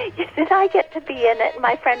 did I get to be in it?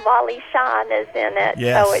 My friend Wally Shawn is in it.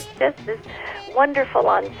 Yes. So it's just this wonderful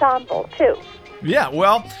ensemble, too. Yeah,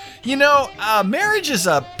 well, marriage is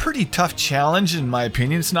a pretty tough challenge, in my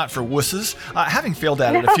opinion. It's not for wusses. Having failed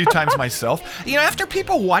at it a few times myself. After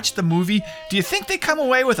people watch the movie, do you think they come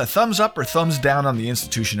away with a thumbs up or thumbs down on the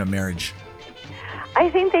institution of marriage? I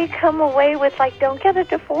think they come away with, don't get a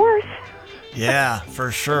divorce. Yeah, for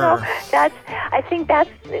sure. I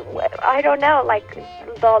don't know,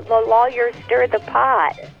 the lawyers stir the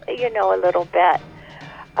pot, a little bit.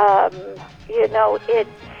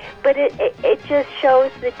 But it just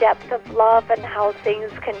shows the depth of love and how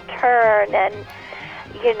things can turn, and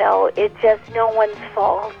it's just no one's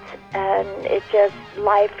fault, and it just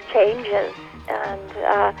life changes, and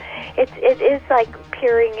it is like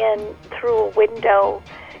peering in through a window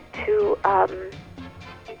to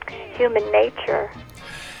human nature.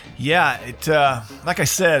 Yeah, like I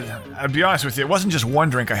said, I'll be honest with you, it wasn't just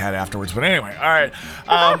one drink I had afterwards, but anyway, all right.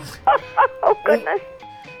 Oh, goodness.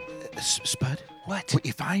 Spud? What?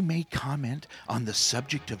 If I may comment on the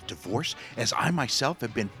subject of divorce, as I myself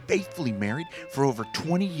have been faithfully married for over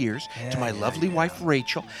 20 years to my lovely wife,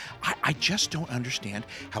 Rachel, I just don't understand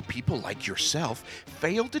how people like yourself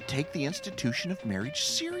fail to take the institution of marriage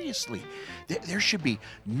seriously. There should be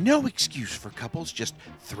no excuse for couples just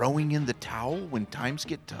throwing in the towel when times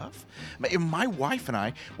get tough. My wife and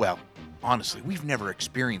I, well, honestly, we've never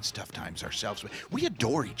experienced tough times ourselves, but we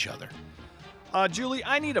adore each other. Julie,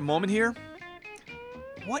 I need a moment here.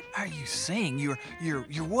 What are you saying? You're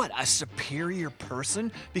what, a superior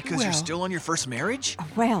person because you're still on your first marriage?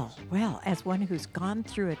 Well, as one who's gone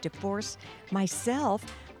through a divorce myself,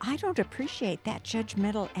 I don't appreciate that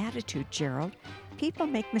judgmental attitude, Gerald. People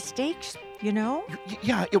make mistakes,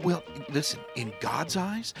 Yeah, listen, in God's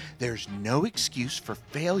eyes, there's no excuse for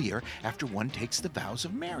failure after one takes the vows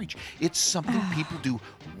of marriage. It's something people do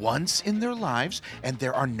once in their lives, and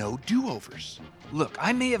there are no do-overs. Look,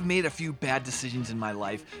 I may have made a few bad decisions in my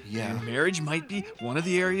life. Yeah. And marriage might be one of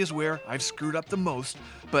the areas where I've screwed up the most.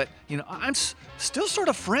 But, I'm still sort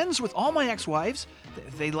of friends with all my ex-wives.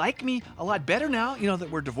 They like me a lot better now,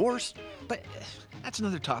 that we're divorced. But that's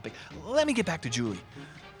another topic. Let me get back to Julie.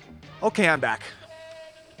 Okay, I'm back.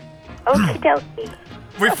 Okie dokie.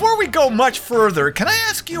 Before we go much further, can I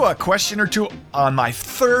ask you a question or two on my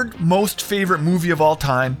third most favorite movie of all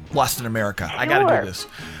time, Lost in America? Sure. I gotta do this.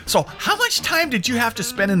 So, how much time did you have to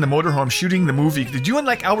spend in the motorhome shooting the movie? Did you and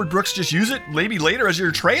Albert Brooks just use it maybe later as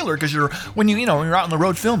your trailer because you're out on the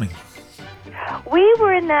road filming? We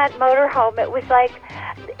were in that motorhome. It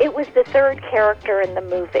was the third character in the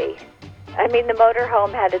movie. I mean, the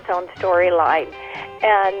motorhome had its own storyline.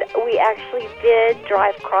 And we actually did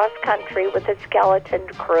drive cross-country with a skeleton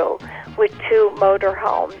crew with 2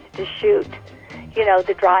 motorhomes to shoot,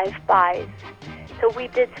 the drive-bys. So we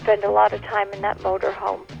did spend a lot of time in that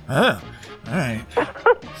motorhome. All right.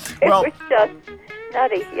 It was just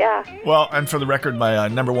nutty, yeah. Well, and for the record, my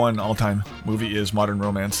number one all-time movie is Modern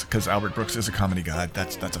Romance, because Albert Brooks is a comedy god.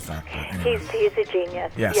 That's a fact. Anyway. He's a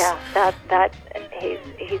genius. Yes. Yeah,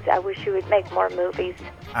 I wish he would make more movies.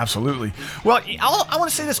 Absolutely. Well, I want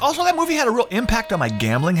to say this. Also, that movie had a real impact on my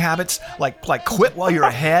gambling habits, like quit while you're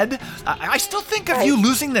ahead. I still think of you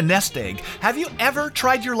losing the nest egg. Have you ever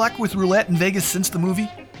tried your luck with roulette in Vegas since the movie?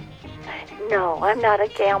 No, I'm not a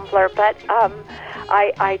gambler, but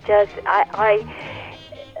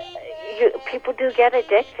people do get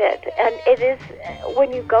addicted, and it is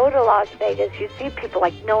when you go to Las Vegas, you see people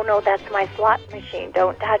like, no, that's my slot machine,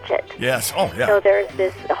 don't touch it. Yes. Oh, yeah. So there's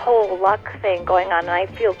this whole luck thing going on, and I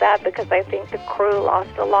feel bad because I think the crew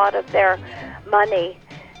lost a lot of their money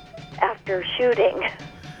after shooting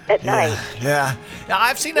at night. Yeah. Now,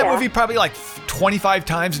 I've seen that movie probably like 25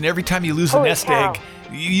 times, and every time you lose a nest egg,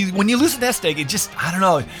 when you lose a nest egg, it just, I don't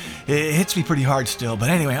know, it hits me pretty hard still. But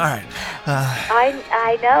anyway, all right.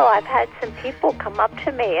 I know. I've had some people come up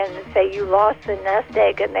to me and say, you lost the nest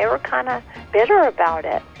egg, and they were kind of bitter about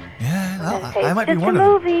it. Yeah, I might be one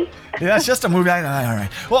of them. Yeah, it's just a movie. All right.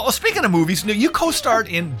 Well, speaking of movies, you co-starred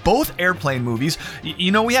in both airplane movies.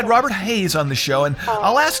 We had Robert Hayes on the show, and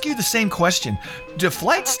I'll ask you the same question. Do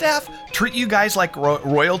flight staff treat you guys like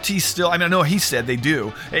royalty still? I mean, I know he said they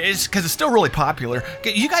do. It's because it's still really popular.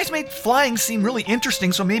 You guys made flying seem really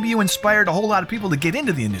interesting, so maybe you inspired a whole lot of people to get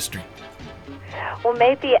into the industry. Well,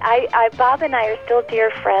 maybe. Bob and I are still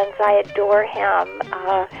dear friends. I adore him.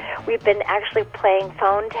 We've been actually playing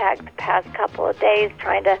phone tag the past couple of days,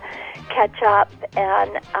 trying to catch up.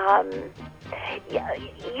 And,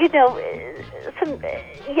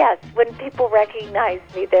 yes, when people recognize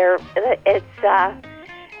me,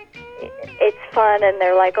 it's fun, and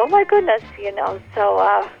they're like, oh, my goodness, So,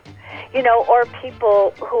 or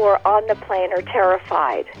people who are on the plane are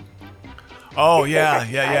terrified. Oh, yeah.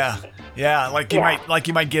 Yeah,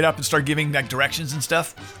 you might get up and start giving directions and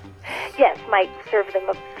stuff. Yes, might serve them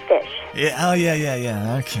a fish. Yeah. Oh,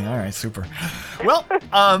 yeah. Okay. All right. Super.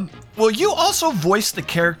 Well, you also voiced the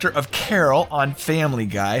character of Carol on Family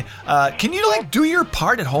Guy. Can you do your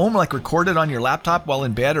part at home, record it on your laptop while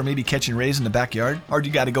in bed, or maybe catching rays in the backyard, or do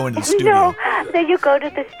you got to go into the studio? No, you go to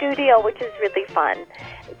the studio, which is really fun,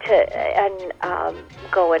 and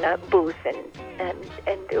go in a booth and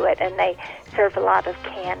do it, and they serve a lot of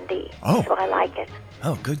candy. Oh. So I like it.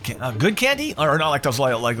 Oh, good candy? Or not like those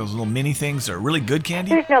little mini things, or really good candy?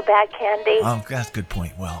 There's no bad candy. Oh, that's a good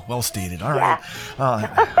point. Well stated. All right.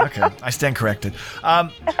 Okay, I stand corrected.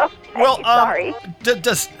 Sorry.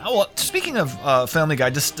 Speaking of Family Guy,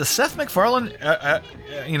 does Seth MacFarlane,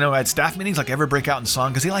 at staff meetings, ever break out in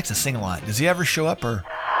song? Because he likes to sing a lot. Does he ever show up, or?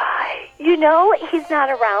 He's not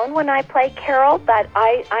around when I play Carol, but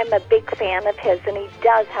I'm a big fan of his, and he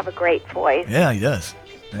does have a great voice. Yeah, he does.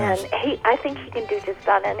 Yes. And I think he can do just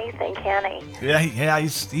about anything, can he? Yeah,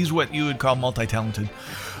 he's what you would call multi-talented.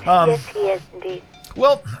 Yes, he is indeed.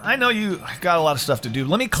 Well, I know you got a lot of stuff to do.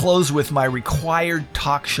 Let me close with my required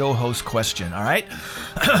talk show host question, all right?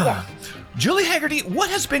 Yeah. Julie Hagerty, what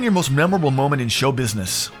has been your most memorable moment in show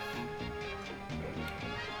business?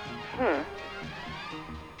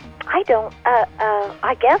 I don't,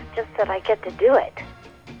 I guess just that I get to do it.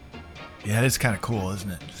 Yeah, it is kind of cool, isn't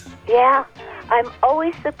it? Yeah, I'm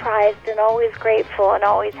always surprised and always grateful and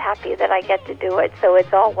always happy that I get to do it, so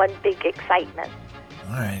it's all one big excitement.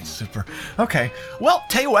 All right, super. Okay, well,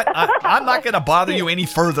 tell you what, I'm not going to bother you any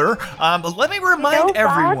further. But let me remind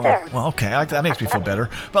everyone. Well, okay, that makes me feel better.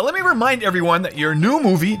 But let me remind everyone that your new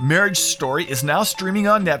movie, Marriage Story, is now streaming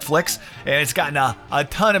on Netflix, and it's gotten a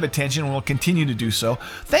ton of attention and will continue to do so.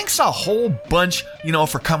 Thanks a whole bunch,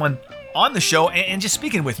 for coming on the show and just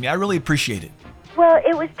speaking with me. I really appreciate it. Well,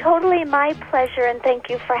 it was totally my pleasure, and thank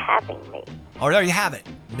you for having me. Oh, there you have it,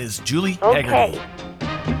 Ms. Julie Hagerty.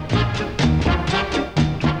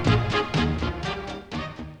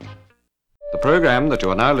 The program that you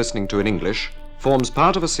are now listening to in English forms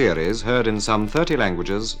part of a series heard in some 30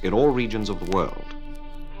 languages in all regions of the world.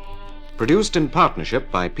 Produced in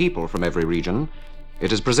partnership by people from every region,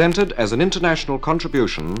 it is presented as an international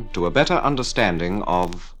contribution to a better understanding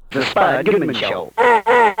of The Spud Goodman Show.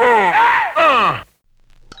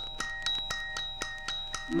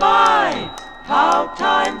 My, how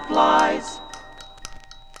time flies.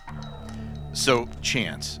 So,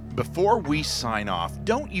 Chance, before we sign off,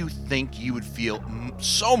 don't you think you would feel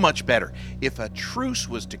so much better if a truce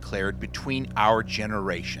was declared between our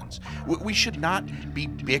generations? We should not be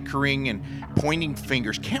bickering and pointing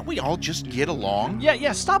fingers. Can't we all just get along?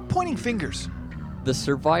 Yeah, stop pointing fingers. The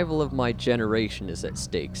survival of my generation is at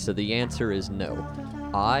stake, so the answer is no.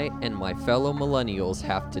 I and my fellow millennials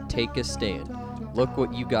have to take a stand. Look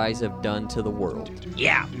what you guys have done to the world.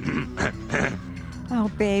 Yeah. Oh,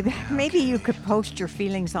 babe, maybe you could post your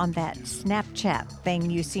feelings on that Snapchat thing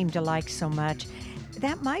you seem to like so much.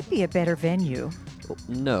 That might be a better venue.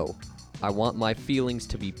 No. I want my feelings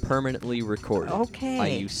to be permanently recorded. Okay. I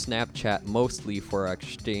use Snapchat mostly for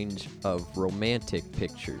exchange of romantic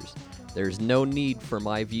pictures. There's no need for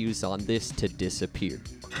my views on this to disappear.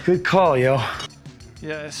 Good call, yo.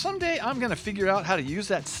 Yeah, someday I'm going to figure out how to use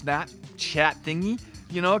that Snapchat thingy,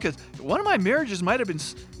 because one of my marriages might have been,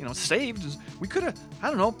 saved. We could have,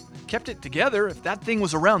 kept it together if that thing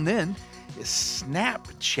was around then.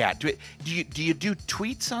 Snapchat. Do you do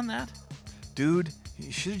tweets on that? Dude,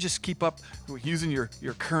 you should just keep up with using your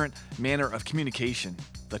current manner of communication,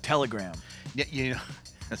 the telegram. Yeah,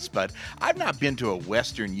 Spud, I've not been to a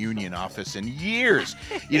Western Union office in years.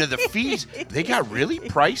 The fees, they got really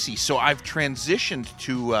pricey, so I've transitioned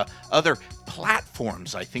to other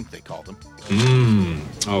platforms, I think they call them.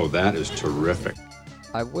 Oh, that is terrific.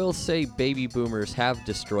 I will say baby boomers have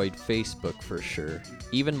destroyed Facebook for sure.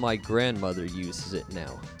 Even my grandmother uses it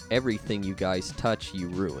now. Everything you guys touch, you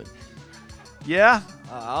ruin. Yeah,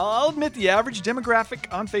 I'll admit the average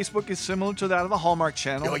demographic on Facebook is similar to that of a Hallmark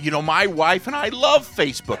channel. My wife and I love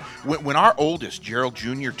Facebook. When our oldest, Gerald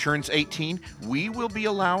Jr., turns 18, we will be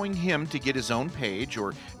allowing him to get his own page,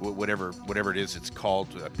 or whatever it is it's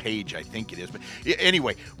called, a page, I think it is. But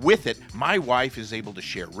anyway, with it, my wife is able to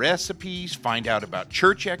share recipes, find out about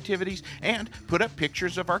church activities, and put up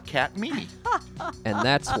pictures of our cat, Mimi. And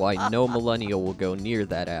that's why no millennial will go near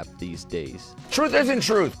that app these days. Truth isn't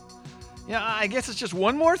truth. Yeah, I guess it's just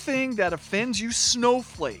one more thing that offends you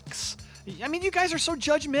snowflakes. I mean, you guys are so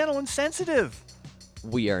judgmental and sensitive.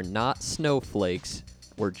 We are not snowflakes.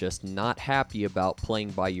 We're just not happy about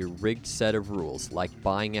playing by your rigged set of rules, like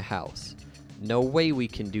buying a house. No way we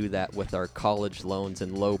can do that with our college loans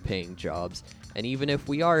and low-paying jobs, and even if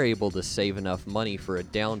we are able to save enough money for a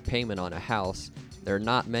down payment on a house, there are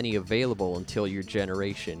not many available until your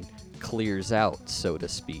generation clears out, so to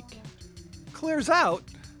speak. Clears out?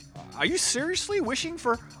 Are you seriously wishing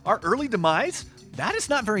for our early demise? That is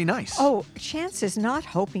not very nice. Oh, Chance is not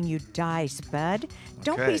hoping you die, Spud.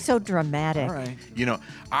 Don't be so dramatic. All right.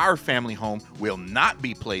 Our family home will not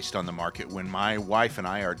be placed on the market when my wife and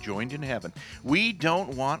I are joined in heaven. We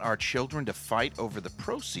don't want our children to fight over the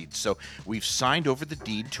proceeds, so we've signed over the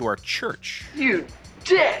deed to our church. You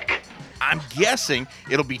dick! I'm guessing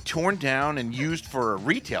it'll be torn down and used for a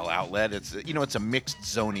retail outlet. It's a mixed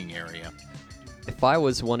zoning area. If I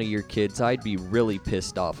was one of your kids, I'd be really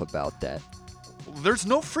pissed off about that. There's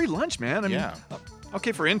no free lunch, man. I mean, Yeah.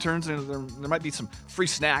 Okay, for interns, there might be some free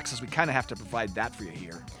snacks, as we kind of have to provide that for you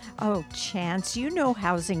here. Oh, Chance,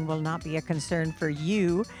 housing will not be a concern for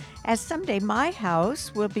you, as someday my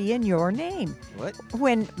house will be in your name. What?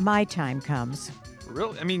 When my time comes.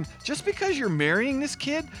 Really? I mean, just because you're marrying this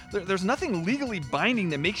kid, there's nothing legally binding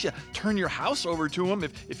that makes you turn your house over to him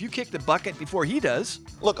if you kick the bucket before he does.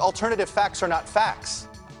 Look, alternative facts are not facts.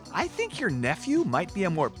 I think your nephew might be a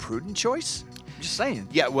more prudent choice. Just saying.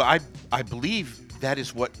 Yeah, well, I believe that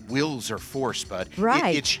is what wills are for, Spud.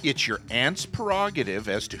 Right. It's your aunt's prerogative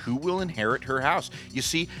as to who will inherit her house. You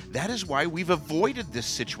see, that is why we've avoided this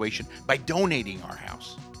situation by donating our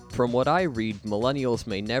house. From what I read, millennials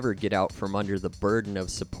may never get out from under the burden of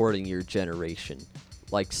supporting your generation,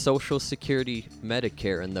 like Social Security,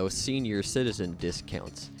 Medicare, and those senior citizen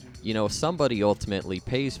discounts. Somebody ultimately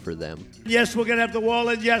pays for them. Yes, we're going to have the wall,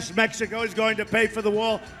 and yes, Mexico is going to pay for the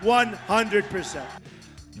wall 100%.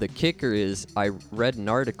 The kicker is, I read an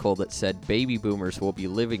article that said baby boomers will be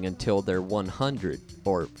living until they're 100,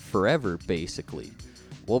 or forever, basically.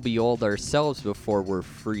 We'll be old ourselves before we're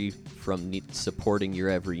free from supporting your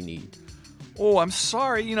every need. Oh, I'm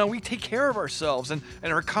sorry. We take care of ourselves and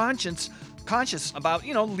are conscious about,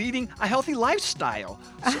 leading a healthy lifestyle.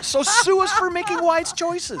 So sue us for making wise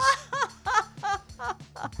choices.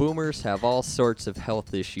 Boomers have all sorts of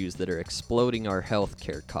health issues that are exploding our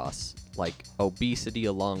healthcare costs, like obesity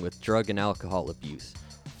along with drug and alcohol abuse.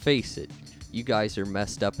 Face it, you guys are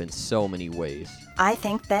messed up in so many ways. I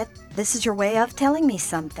think that this is your way of telling me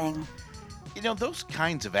something. Those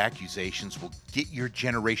kinds of accusations will get your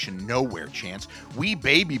generation nowhere, Chance. We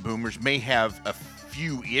baby boomers may have a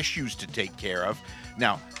few issues to take care of.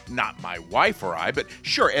 Now, not my wife or I, but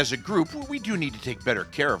sure, as a group, we do need to take better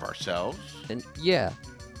care of ourselves. And yeah,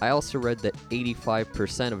 I also read that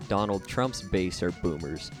 85% of Donald Trump's base are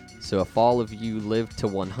boomers. So if all of you live to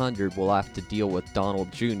 100, we'll have to deal with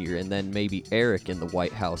Donald Jr. and then maybe Eric in the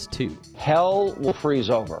White House too. Hell will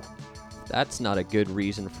freeze over. That's not a good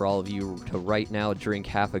reason for all of you to right now drink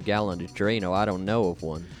half a gallon of Drano. I don't know of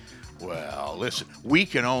one. Well, listen, we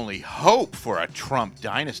can only hope for a Trump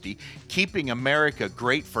dynasty. Keeping America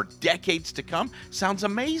great for decades to come sounds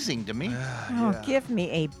amazing to me. Give me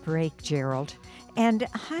a break, Gerald. And,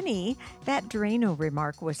 honey, that Drano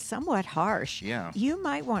remark was somewhat harsh. Yeah. You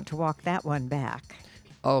might want to walk that one back.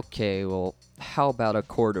 Okay, well, how about a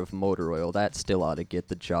quart of motor oil? That still ought to get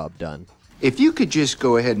the job done. If you could just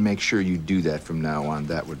go ahead and make sure you do that from now on,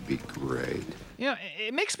 that would be great.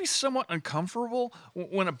 It makes me somewhat uncomfortable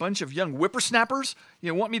when a bunch of young whippersnappers,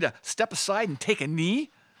 want me to step aside and take a knee.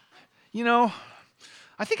 I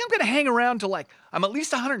think I'm going to hang around till I'm at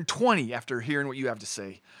least 120 after hearing what you have to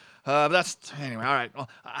say. Anyway, all right. Well,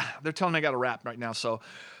 they're telling me I got to wrap right now, so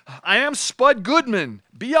I am Spud Goodman.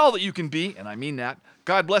 Be all that you can be, and I mean that.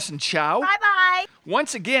 God bless and ciao. Bye-bye.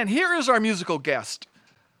 Once again, here is our musical guest,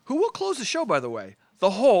 who will close the show, by the way, the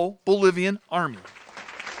whole Bolivian army.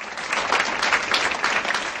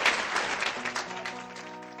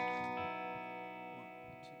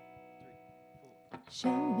 Show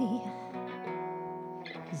me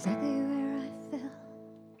exactly where I fell.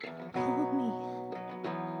 Hold me,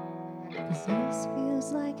 'cause this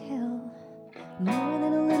feels like hell. More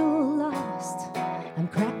than a little lost, I'm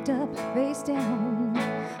cracked up, face down.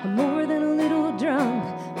 I'm more than a little drunk,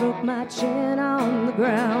 broke my chin on the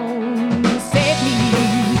ground. Save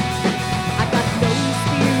me, I got no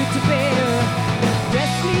spirit to bear.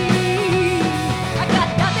 Dress me, I got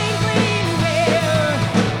nothing clean to wear.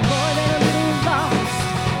 More than a little lost,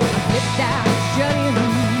 I'm flipped out, shut in.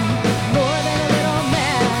 More than a little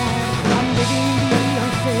mad, I'm living the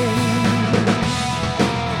unseen.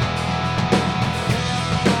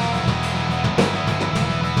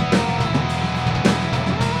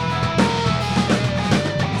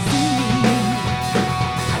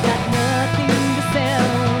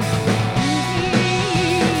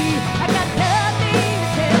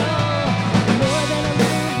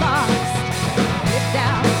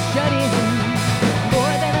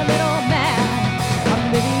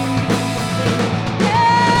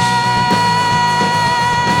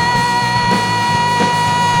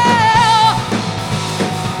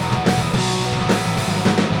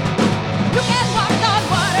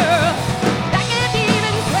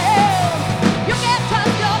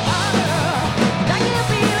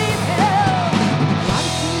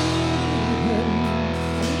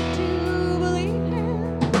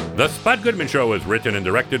 The Spud Goodman Show is written and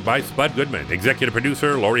directed by Spud Goodman. Executive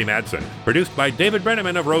producer Laurie Madsen. Produced by David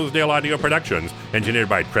Brenneman of Rosedale Audio Productions. Engineered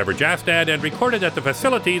by Trevor Jastad and recorded at the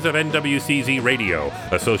facilities of NWCZ Radio.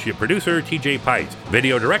 Associate producer TJ Pites.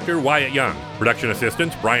 Video director Wyatt Young. Production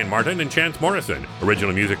assistants Brian Martin and Chance Morrison.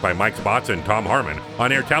 Original music by Mike Spots and Tom Harmon.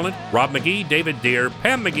 On-air talent Rob McGee, David Deere,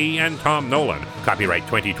 Pam McGee, and Tom Nolan. Copyright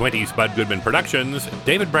 2020 Spud Goodman Productions.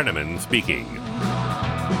 David Brenneman speaking.